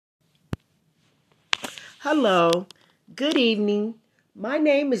Hello, good evening. My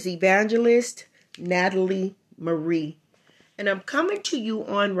name is Evangelist Natalie Marie, and I'm coming to you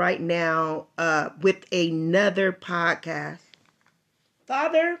on right now with another podcast.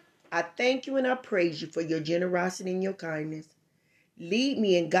 Father, I thank you and I praise you for your generosity and your kindness. Lead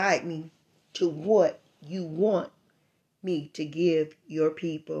me and guide me to what you want me to give your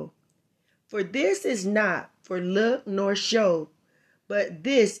people. For this is not for look nor show, but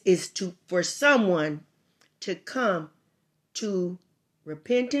this is for someone to come to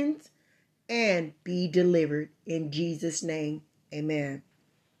repentance and be delivered in Jesus' name. Amen.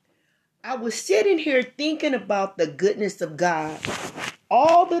 I was sitting here thinking about the goodness of God,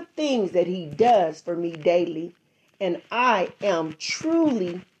 all the things that He does for me daily, and I am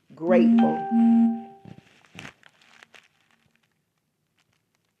truly grateful.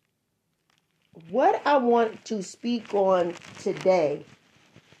 What I want to speak on today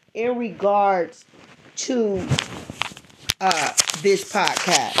in regards to this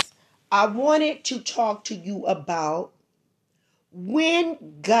podcast, I wanted to talk to you about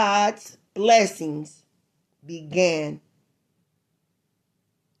when God's blessings began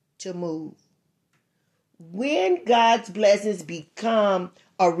to move. When God's blessings become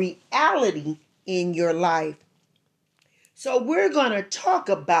a reality in your life. So we're going to talk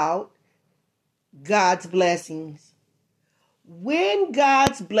about God's blessings. When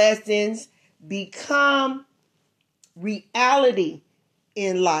God's blessings become reality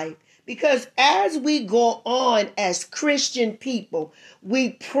in life. Because as we go on as Christian people,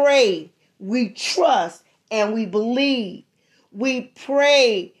 we pray, we trust, and we believe. We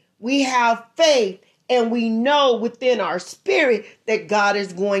pray, we have faith, and we know within our spirit that God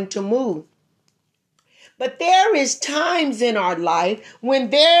is going to move. But there is times in our life when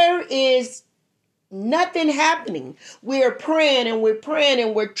there is nothing happening. We're praying and we're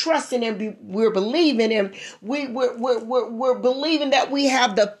trusting and we're believing, and we're believing that we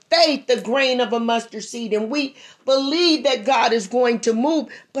have the faith, the grain of a mustard seed, and we believe that God is going to move,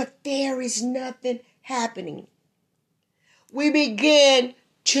 but there is nothing happening. We begin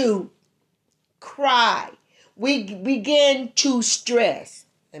to cry. We begin to stress.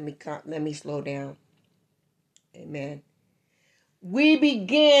 Let me slow down. Amen. We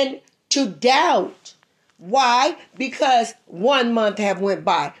begin to doubt. Why? Because 1 month have went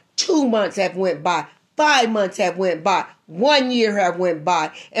by, 2 months have went by, 5 months have went by, 1 year have went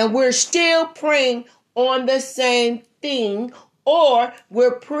by, and we're still praying on the same thing, or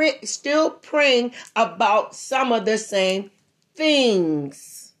we're still praying about some of the same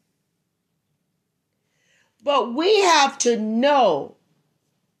things. But we have to know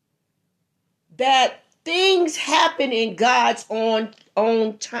that things happen in God's own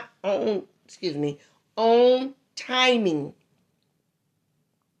timing.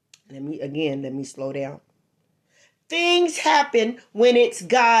 Let me slow down. Things happen when it's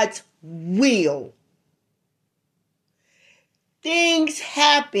God's will. Things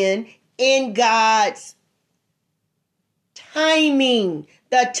happen in God's timing.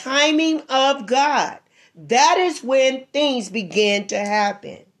 The timing of God. That is when things begin to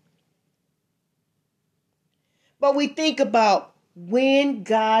happen. But we think about when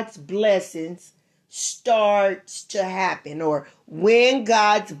God's blessings starts to happen, or when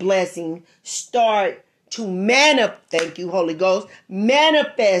God's blessing start to thank you, Holy Ghost,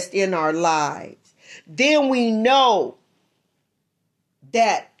 manifest in our lives. Then we know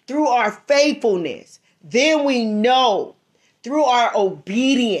that through our faithfulness, then we know through our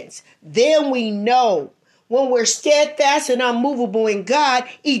obedience, then we know when we're steadfast and unmovable in God,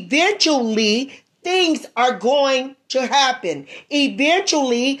 eventually things are going to happen.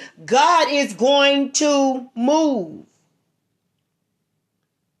 Eventually, God is going to move.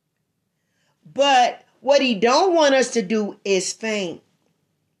 But what He don't want us to do is faint.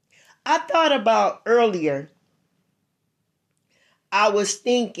 I thought about earlier, I was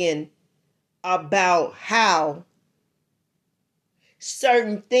thinking about how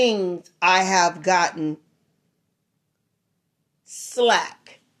certain things I have gotten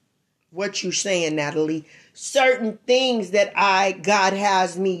slack. What you saying, Natalie? Certain things that God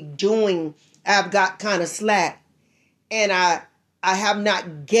has me doing, I've got kind of slack. And I have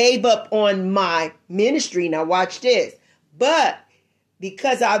not gave up on my ministry. Now watch this. But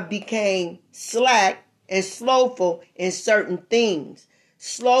because I became slack and slowful in certain things,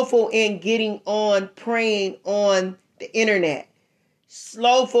 slowful in getting on praying on the internet,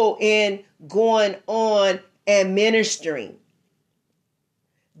 slowful in going on and ministering,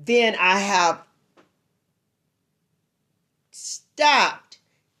 then I have stopped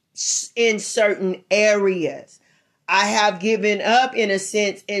in certain areas. I have given up in a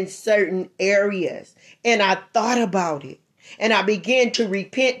sense in certain areas. And I thought about it. And I began to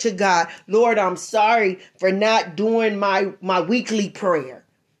repent to God. Lord, I'm sorry for not doing my weekly prayer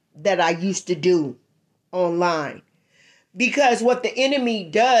that I used to do online. Because what the enemy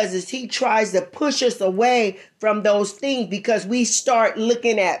does is he tries to push us away from those things because we start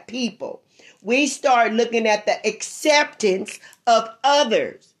looking at people. We start looking at the acceptance of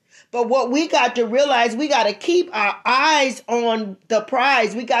others. But what we got to realize, we got to keep our eyes on the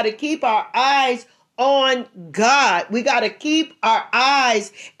prize. We got to keep our eyes on God. We got to keep our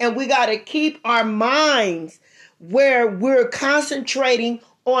eyes and we got to keep our minds where we're concentrating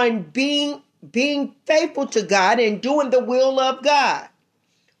on being faithful to God and doing the will of God.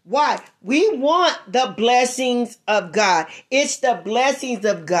 Why? We want the blessings of God. It's the blessings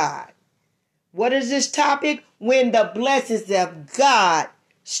of God. What is this topic? When the blessings of God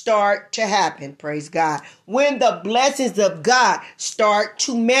start to happen. Praise God. When the blessings of God start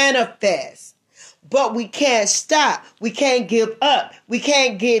to manifest. But we can't stop. We can't give up. We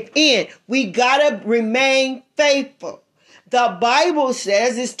can't give in. We gotta remain faithful. The Bible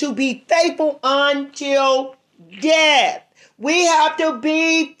says is to be faithful until death. We have to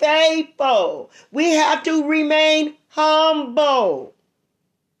be faithful. We have to remain humble.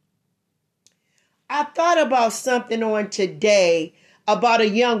 I thought about something on today about a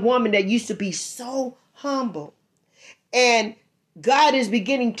young woman that used to be so humble. And God is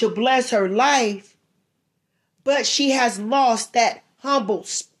beginning to bless her life, but she has lost that humble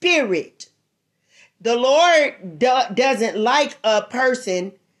spirit. The Lord doesn't like a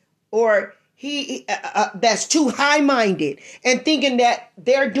person or that's too high-minded and thinking that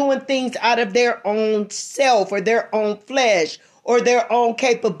they're doing things out of their own self or their own flesh or their own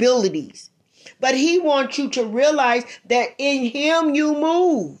capabilities. But he wants you to realize that in him you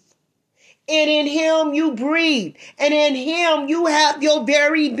move. And in him you breathe. And in him you have your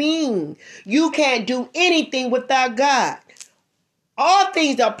very being. You can't do anything without God. All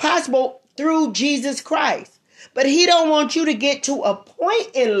things are possible through Jesus Christ. But he don't want you to get to a point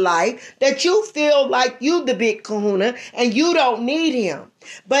in life that you feel like you the big kahuna and you don't need him.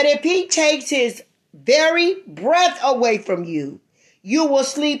 But if he takes his very breath away from you, you will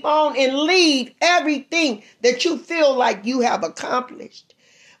sleep on and leave everything that you feel like you have accomplished.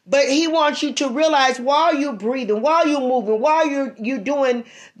 But he wants you to realize while you're breathing, while you're moving, while you're doing,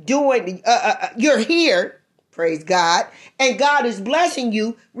 you're here. Praise God. And God is blessing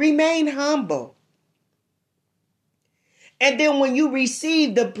you. Remain humble. And then when you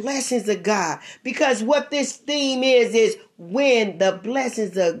receive the blessings of God, because what this theme is when the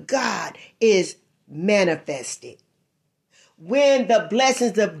blessings of God is manifested. When the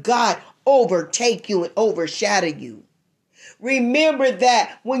blessings of God overtake you and overshadow you. Remember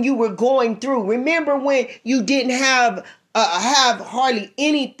that when you were going through. Remember when you didn't have hardly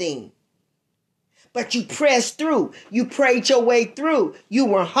anything. But you pressed through. You prayed your way through. You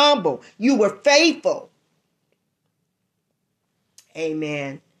were humble. You were faithful.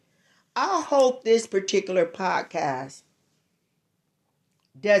 Amen. I hope this particular podcast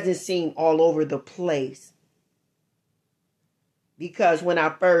doesn't seem all over the place. Because when I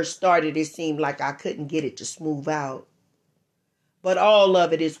first started, it seemed like I couldn't get it to smooth out. But all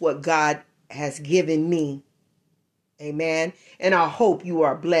of it is what God has given me. Amen. And I hope you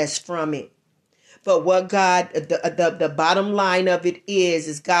are blessed from it. But what God, the bottom line of it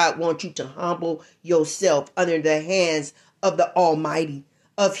is God wants you to humble yourself under the hands of the Almighty,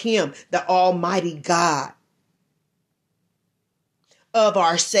 of Him, the Almighty God, of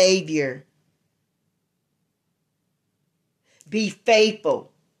our Savior. Be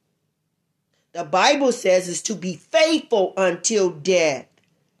faithful. The Bible says is to be faithful until death.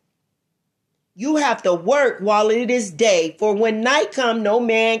 You have to work while it is day, for when night comes, no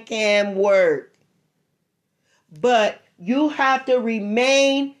man can work. But you have to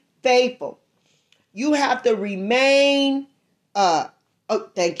remain faithful. You have to remain,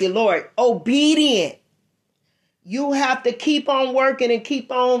 thank you, Lord, obedient. You have to keep on working and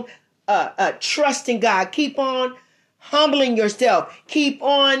keep on trusting God. Keep on humbling yourself. Keep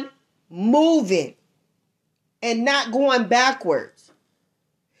on moving and not going backwards.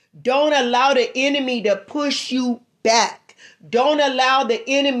 Don't allow the enemy to push you back. Don't allow the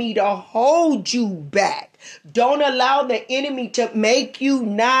enemy to hold you back. Don't allow the enemy to make you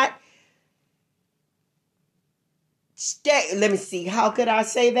not stay. Let me see. How could I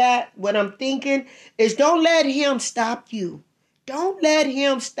say that? What I'm thinking is don't let him stop you. Don't let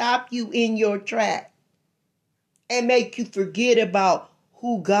him stop you in your track and make you forget about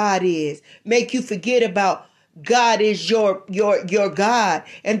who God is. Make you forget about God is your God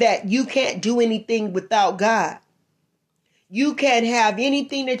and that you can't do anything without God. You can't have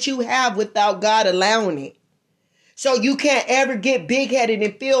anything that you have without God allowing it. So you can't ever get big-headed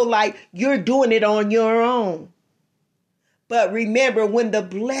and feel like you're doing it on your own. But remember, when the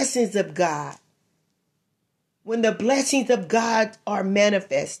blessings of God are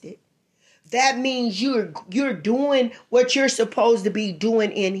manifested, that means you're doing what you're supposed to be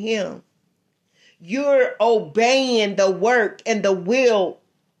doing in Him. You're obeying the work and the will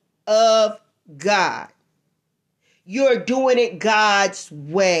of God. You're doing it God's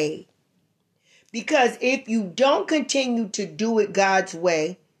way. Because if you don't continue to do it God's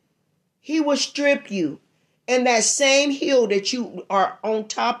way, He will strip you. And that same hill that you are on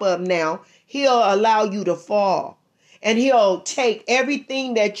top of now, He'll allow you to fall. And He'll take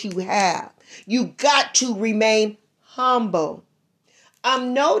everything that you have. You got to remain humble.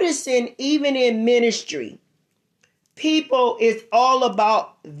 I'm noticing even in ministry, people, it's all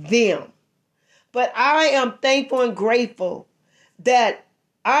about them. But I am thankful and grateful that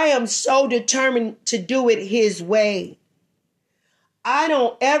I am so determined to do it His way. I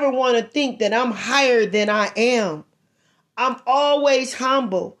don't ever want to think that I'm higher than I am. I'm always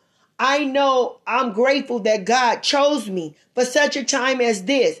humble. I know I'm grateful that God chose me for such a time as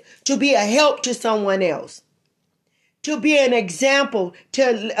this to be a help to someone else, to be an example,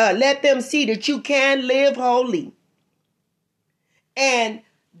 to let them see that you can live holy. And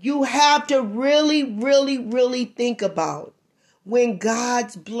you have to really, really, really think about when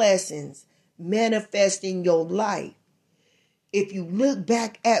God's blessings manifest in your life. If you look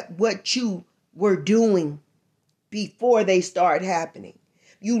back at what you were doing before they start happening,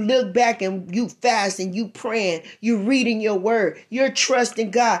 you look back and you fast and you praying, you're reading your word, you're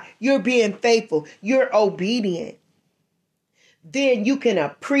trusting God, you're being faithful, you're obedient, then you can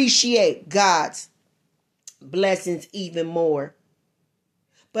appreciate God's blessings even more.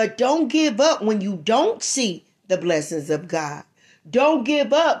 But don't give up when you don't see the blessings of God. Don't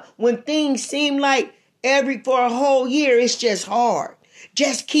give up when things seem like for a whole year it's just hard.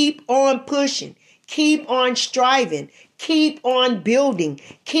 Just keep on pushing. Keep on striving. Keep on building.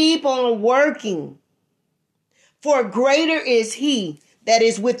 Keep on working. For greater is He that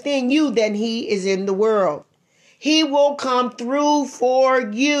is within you than he is in the world. He will come through for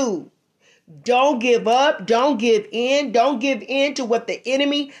you. Don't give up. Don't give in. Don't give in to what the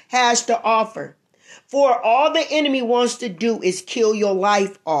enemy has to offer. For all the enemy wants to do is kill your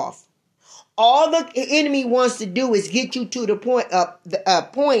life off. All the enemy wants to do is get you to the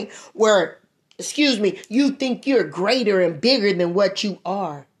point where, you think you're greater and bigger than what you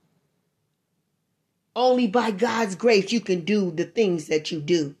are. Only by God's grace you can do the things that you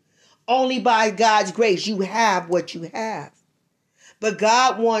do. Only by God's grace you have what you have. But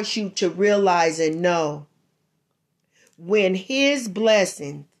God wants you to realize and know when His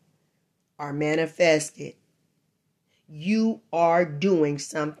blessings are manifested, you are doing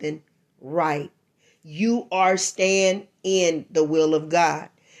something right. You are staying in the will of God.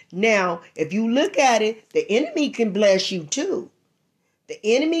 Now, if you look at it, the enemy can bless you too. The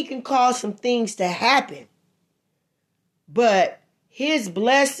enemy can cause some things to happen. But his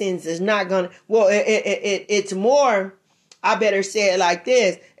blessings is not going to, it's more, I better say it like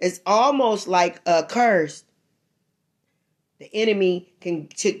this. It's almost like a curse. The enemy can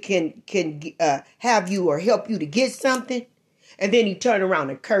have you or help you to get something, and then he turn around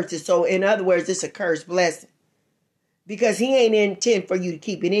and curse it. So in other words, it's a cursed blessing, because he ain't intent for you to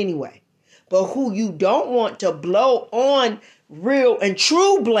keep it anyway. But who you don't want to blow on real and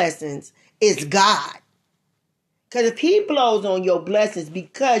true blessings is God. Because if He blows on your blessings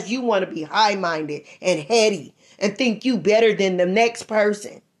because you want to be high-minded and heady and think you better than the next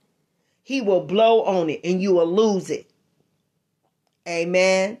person, He will blow on it and you will lose it.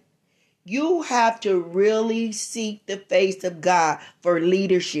 Amen. You have to really seek the face of God for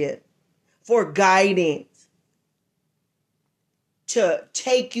leadership, for guidance, to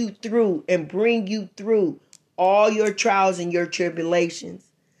take you through and bring you through all your trials and your tribulations.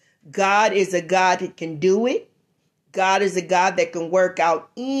 God is a God that can do it. God is a God that can work out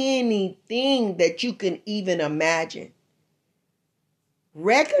anything that you can even imagine.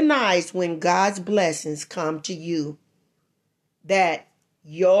 Recognize when God's blessings come to you that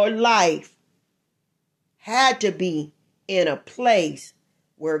your life had to be in a place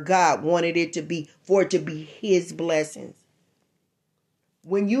where God wanted it to be, for it to be His blessings.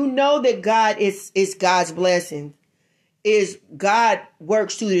 When you know that God is God's blessings, is God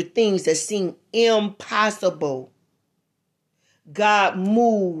works through the things that seem impossible. God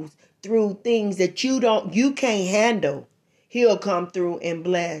moves through things that you can't handle. He'll come through and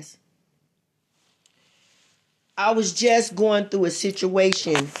bless. I was just going through a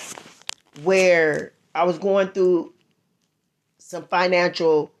situation where I was going through some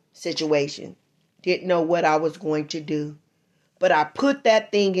financial situation. Didn't know what I was going to do. But I put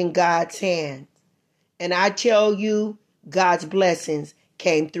that thing in God's hands. And I tell you, God's blessings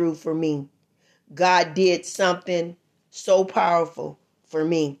came through for me. God did something so powerful for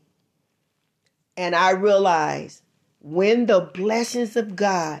me. And I realized when the blessings of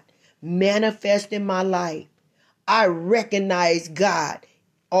God manifest in my life, I recognize God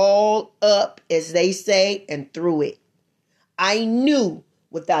all up, as they say, and through it. I knew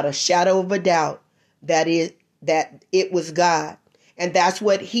without a shadow of a doubt that it was God. And that's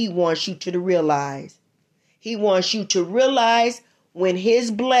what he wants you to realize. He wants you to realize when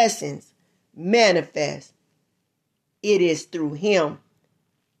his blessings manifest, it is through him.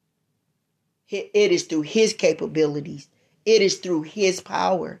 It is through his capabilities. It is through his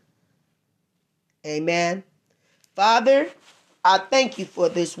power. Amen. Father, I thank you for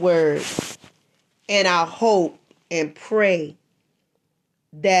this word. And I hope and pray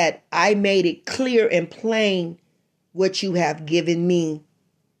that I made it clear and plain what you have given me.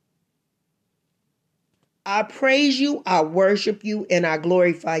 I praise you, I worship you, and I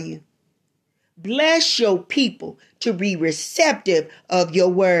glorify you. Bless your people to be receptive of your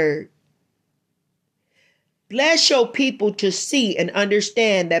word. Bless your people to see and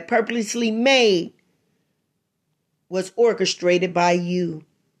understand that Purposely Made was orchestrated by you.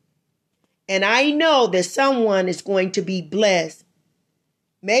 And I know that someone is going to be blessed.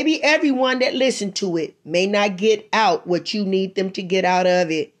 Maybe everyone that listened to it may not get out what you need them to get out of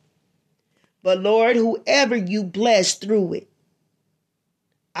it. But Lord, whoever you bless through it,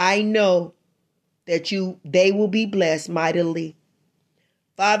 I know that they will be blessed mightily.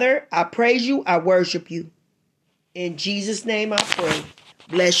 Father, I praise you, I worship you. In Jesus' name I pray.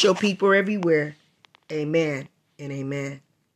 Bless your people everywhere. Amen and amen.